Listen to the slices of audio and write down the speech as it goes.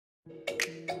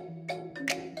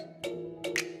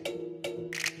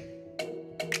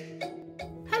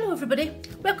everybody,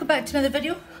 welcome back to another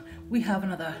video. We have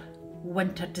another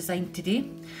winter design today.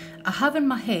 I have in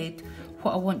my head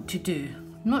what I want to do.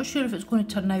 Not sure if it's going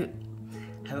to turn out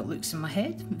how it looks in my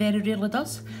head, very rarely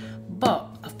does,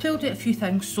 but I've pulled out a few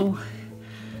things, so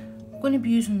I'm going to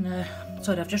be using the,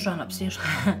 sorry I've just ran upstairs,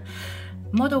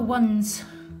 Model 1's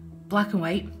black and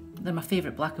white. They're my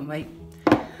favourite black and white.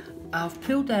 I've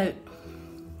pulled out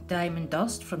Diamond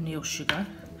Dust from Nail Sugar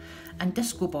and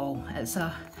Disco Ball. It's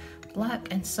a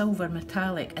black and silver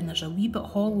metallic and there's a wee bit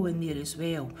hollow in there as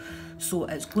well, so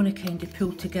it's going to kind of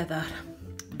pull together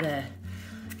the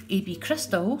AB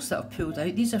crystals that I've pulled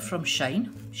out. These are from Shein,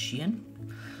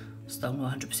 still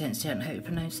not 100% certain how to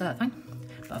pronounce that thing,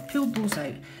 but I've pulled those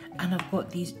out, and I've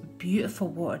got these beautiful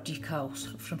water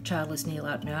decals from Charlie's Nail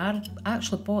Art. Now I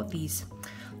actually bought these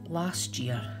last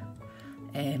year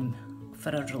for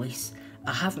a release.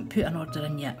 I haven't put an order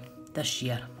in yet this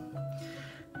year.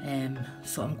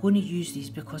 So I'm going to use these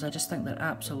because I just think they're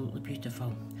absolutely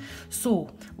beautiful.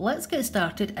 So let's get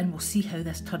started and we'll see how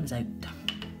this turns out.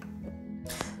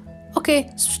 Okay,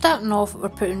 so starting off, we're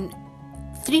putting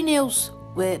 3 nails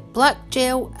with black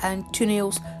gel and 2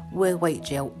 nails with white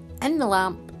gel in the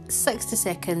lamp, 60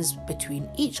 seconds between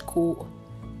each coat,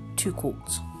 2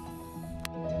 coats.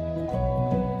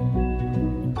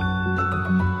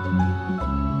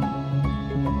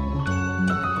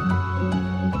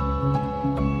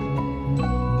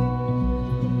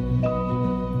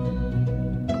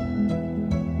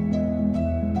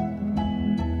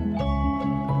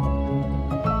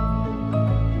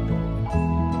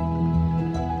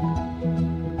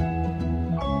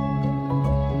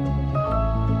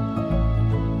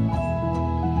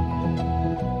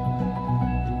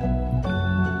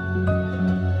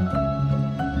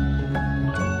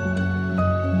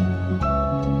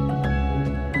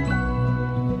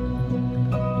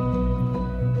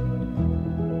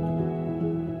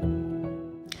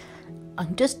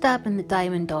 I'm just dabbing the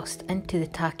diamond dust into the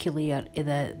tacky layer of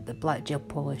the black gel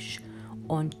polish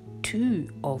on 2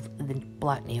 of the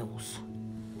black nails.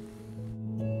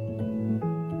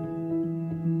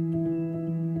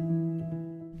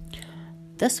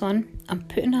 This one I'm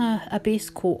putting a base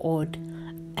coat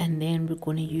on, and then we're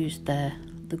going to use the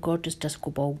gorgeous Disco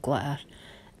Ball glitter,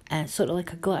 and sort of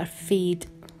like a glitter fade,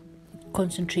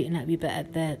 concentrating it a wee bit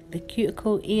at the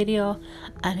cuticle area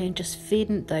and then just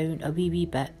fading down a wee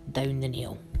bit down the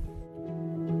nail.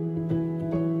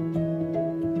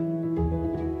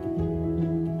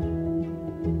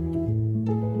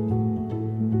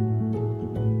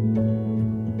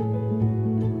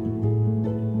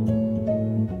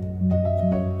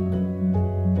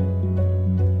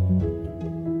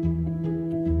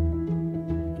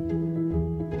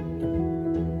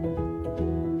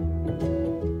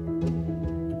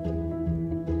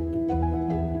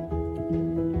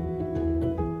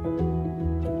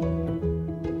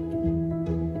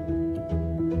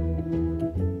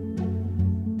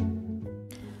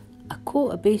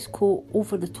 Coat a base coat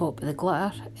over the top of the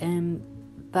glitter,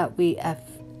 that way if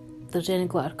there's any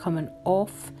glitter coming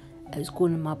off, it's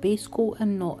going in my base coat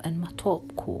and not in my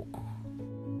top coat.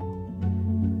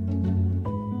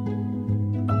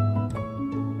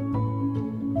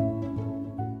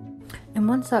 And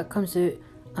once that comes out,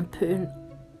 I'm putting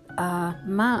a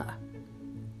matte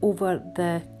over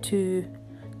the 2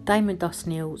 diamond dust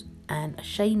nails and a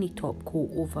shiny top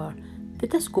coat over the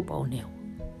Disco Ball nail.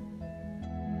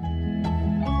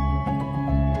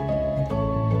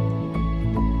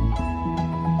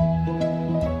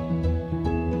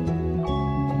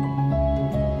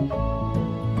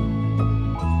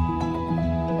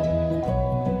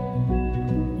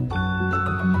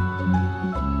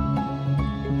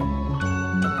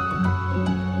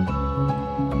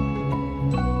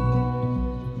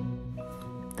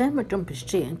 Then we're jumping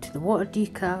straight into the water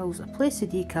decals. I place the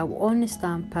decal on the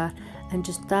stamper and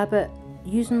just dab it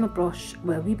using my brush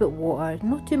with a wee bit of water,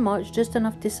 not too much, just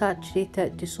enough to saturate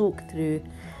it to soak through,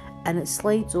 and it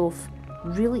slides off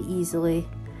really easily.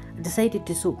 I decided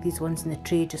to soak these ones in the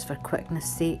tray just for quickness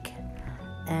sake,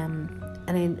 and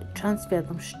then transfer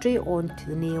them straight onto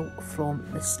the nail from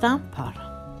the stamper.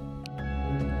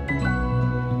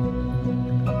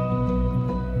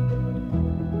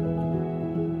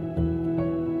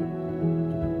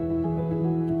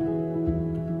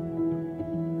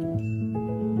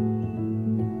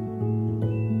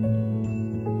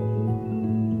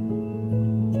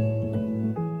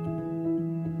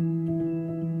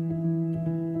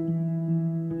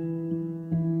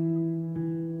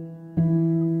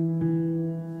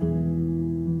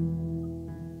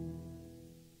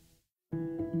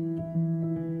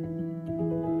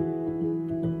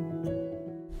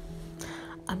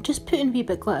 I'm just putting a wee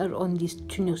bit of glitter on these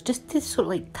two nails just to sort of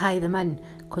like tie them in,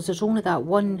 because there's only that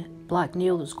one black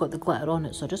nail that's got the glitter on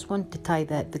it, so I just want to tie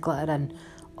the glitter in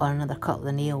on another couple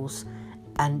of nails.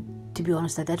 And to be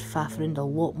honest, I did faff around a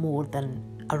lot more than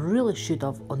I really should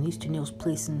have on these two nails,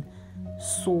 placing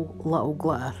so little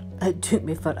glitter. It took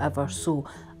me forever, so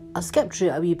I skipped through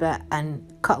it a wee bit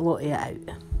and cut a lot of it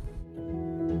out.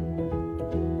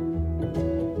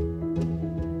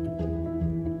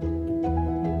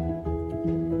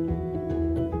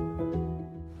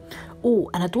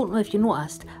 Oh, and I don't know if you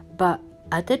noticed, but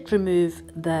I did remove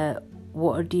the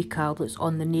water decal that's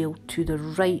on the nail to the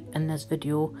right in this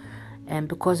video,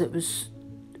 because it was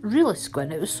really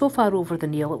squint. It was so far over the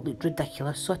nail it looked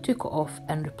ridiculous, so I took it off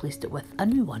and replaced it with a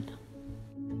new one.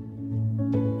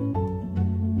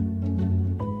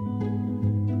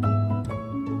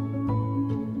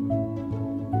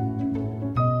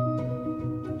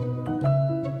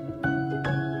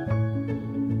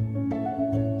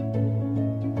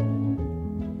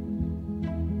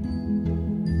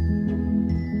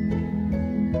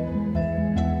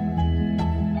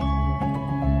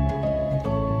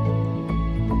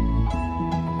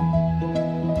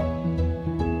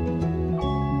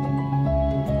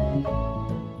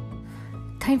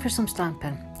 Time for some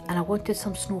stamping, and I wanted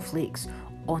some snowflakes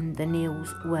on the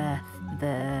nails with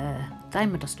the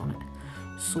diamond dust on it.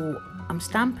 So I'm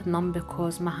stamping them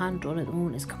because my hand drawn at the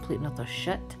moment is complete and utter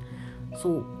shit.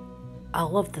 So I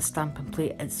love the stamping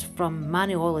plate. It's from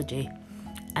Maniology,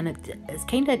 and it's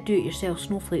kind of a do-it-yourself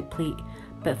snowflake plate,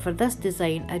 but for this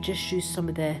design I just used some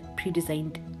of the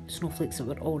pre-designed snowflakes that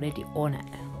were already on it.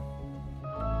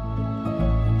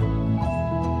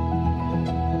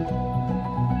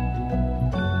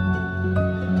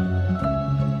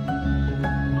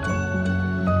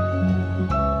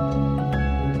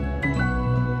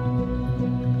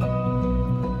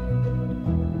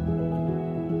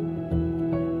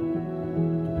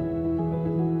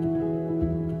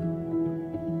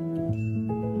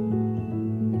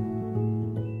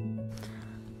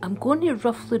 I'm going to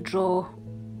roughly draw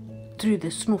through the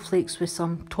snowflakes with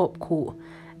some top coat,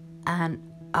 and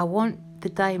I want the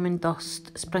diamond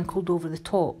dust sprinkled over the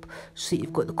top so that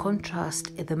you've got the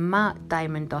contrast of the matte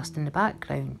diamond dust in the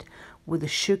background with the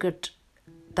sugared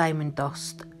diamond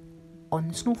dust on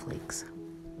the snowflakes.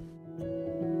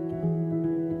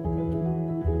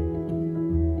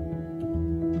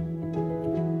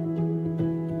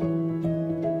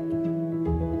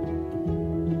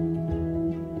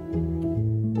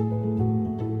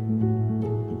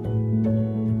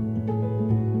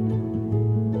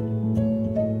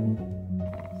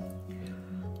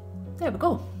 There we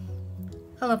go.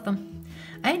 I love them.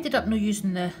 I ended up not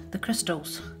using the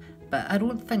crystals, but I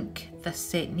don't think this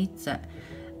set needs it.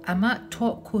 I matte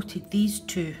top coated these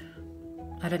two.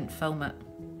 I didn't film it,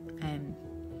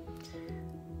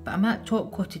 but I matte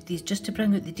top coated these just to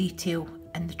bring out the detail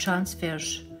and the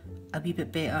transfers a wee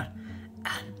bit better.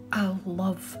 And I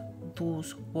love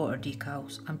those water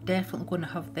decals. I'm definitely going to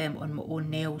have them on my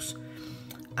own nails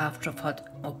after I've had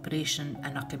an operation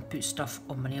and I can put stuff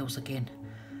on my nails again.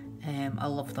 I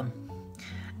love them,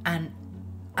 and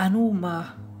I know my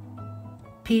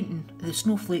painting the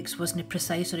snowflakes wasn't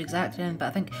precise or exact or anything, but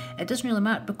I think it doesn't really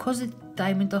matter because the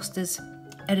diamond dust is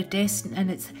iridescent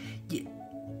and it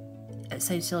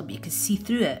sounds silly, but you can see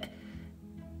through it.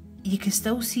 You can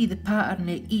still see the pattern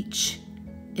of each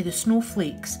of the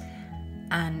snowflakes,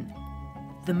 and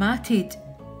the matted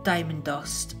diamond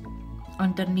dust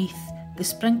underneath the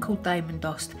sprinkled diamond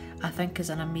dust I think is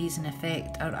an amazing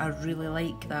effect. I really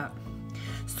like that.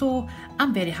 So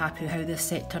I'm very happy with how this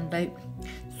set turned out.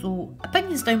 So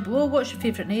opinions down below. What's your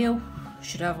favourite nail?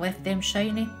 Should I have left them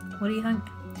shiny? What do you think?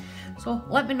 So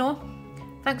let me know.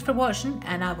 Thanks for watching,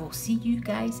 and I will see you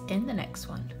guys in the next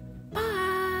one.